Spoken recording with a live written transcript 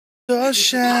So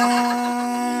shine,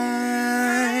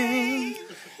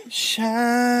 shine.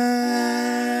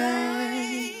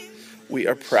 We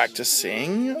are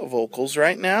practicing vocals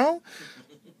right now.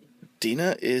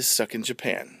 Dina is stuck in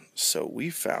Japan, so we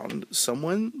found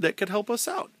someone that could help us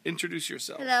out. Introduce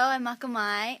yourself. Hello, I'm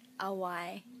Makamai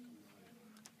Awai.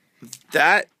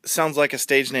 That sounds like a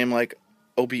stage name like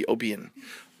Obian.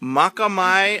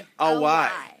 Makamai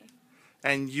Awai.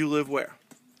 And you live where?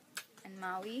 In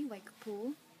Maui,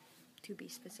 Waikapu, to be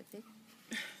specific.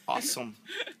 Awesome.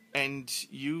 And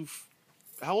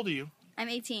how old are you? I'm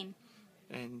 18.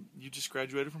 And you just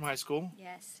graduated from high school?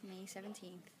 Yes, May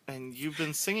 17th. And you've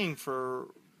been singing for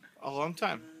a long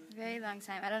time? Very long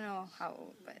time. I don't know how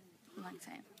old, but a long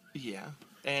time. Yeah.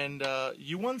 And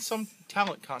you won some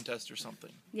talent contest or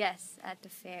something? Yes, at the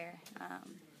fair.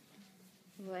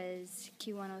 Was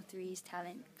Q103's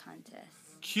talent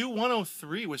contest.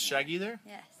 Q103, was Shaggy there?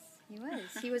 Yes, he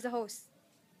was. He was the host.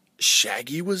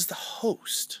 Shaggy was the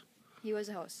host? He was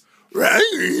the host.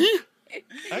 Right?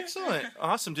 Excellent.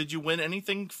 Awesome. Did you win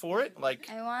anything for it? I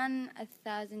won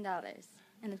 $1,000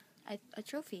 and a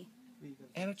trophy.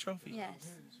 And a trophy?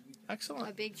 Yes. Excellent.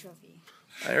 A big trophy.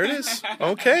 There it is.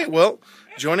 Okay, well,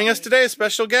 joining us today, a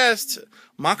special guest,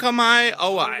 Makamai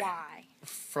Awai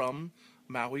from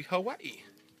Maui, Hawaii.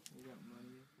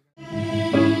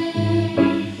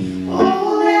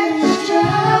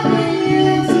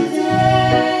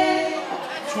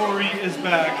 Tori is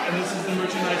back, and this is the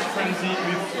merchandise frenzy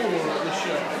before the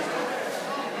show.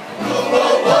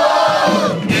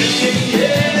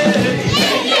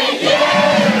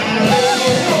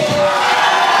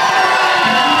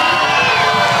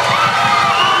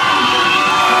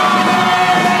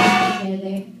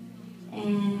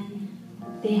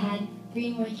 They had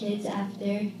 3 more kids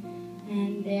after,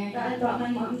 and their God brought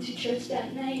my mom to church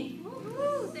that night.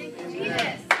 Woo-hoo, thank you,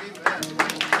 Jesus.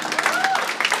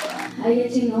 I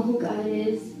get to know who God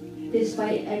is,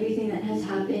 despite everything that has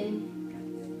happened.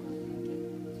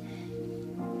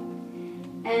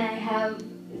 And I have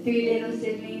 3 little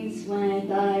siblings when I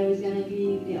thought I was going to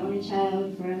be the only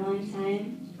child for a long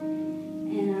time.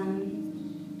 And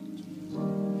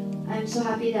I'm so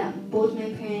happy that both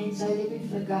my parents are living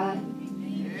for God.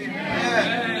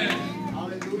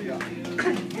 Hallelujah.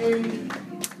 And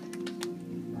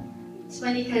it's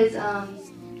funny because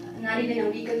not even a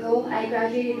week ago, I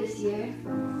graduated this year.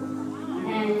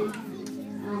 And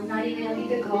not even a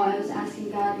week ago, I was asking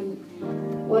God,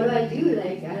 what do I do?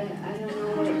 I don't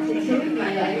know what to do with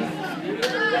my life.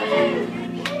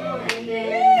 And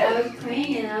then I was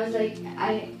praying and I was like,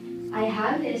 I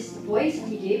have this voice and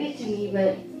He gave it to me,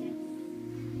 but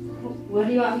what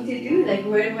do you want me to do?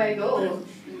 Where do I go?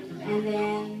 And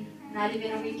then, not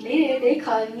even a week later, they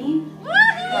called me,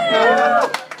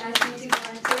 asked me to go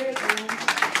on tour again.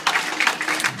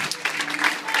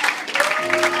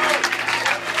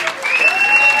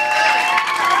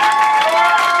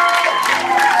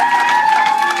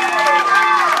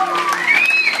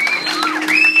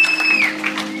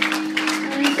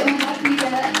 I'm so happy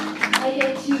that I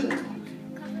get to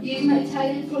use my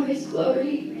talent for His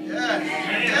glory.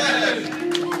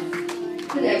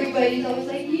 Because everybody's always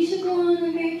like, you should go on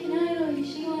American Idol, you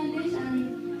should go on this,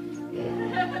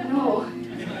 and no.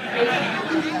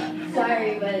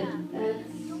 Sorry, but that's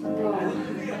no. I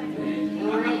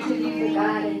want it to be for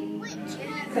God, and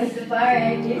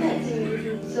Christafari gave that to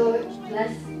me. I'm so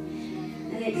blessed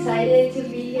and excited to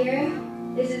be here.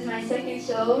 This is my second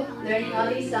show, learning all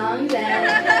these songs, and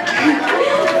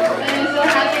I'm so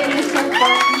happy and it's so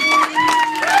fun.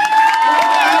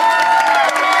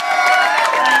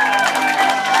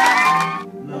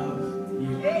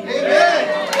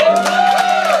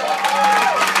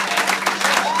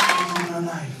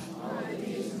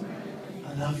 I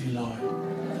love you, Lord.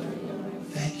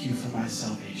 Thank you for my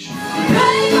salvation.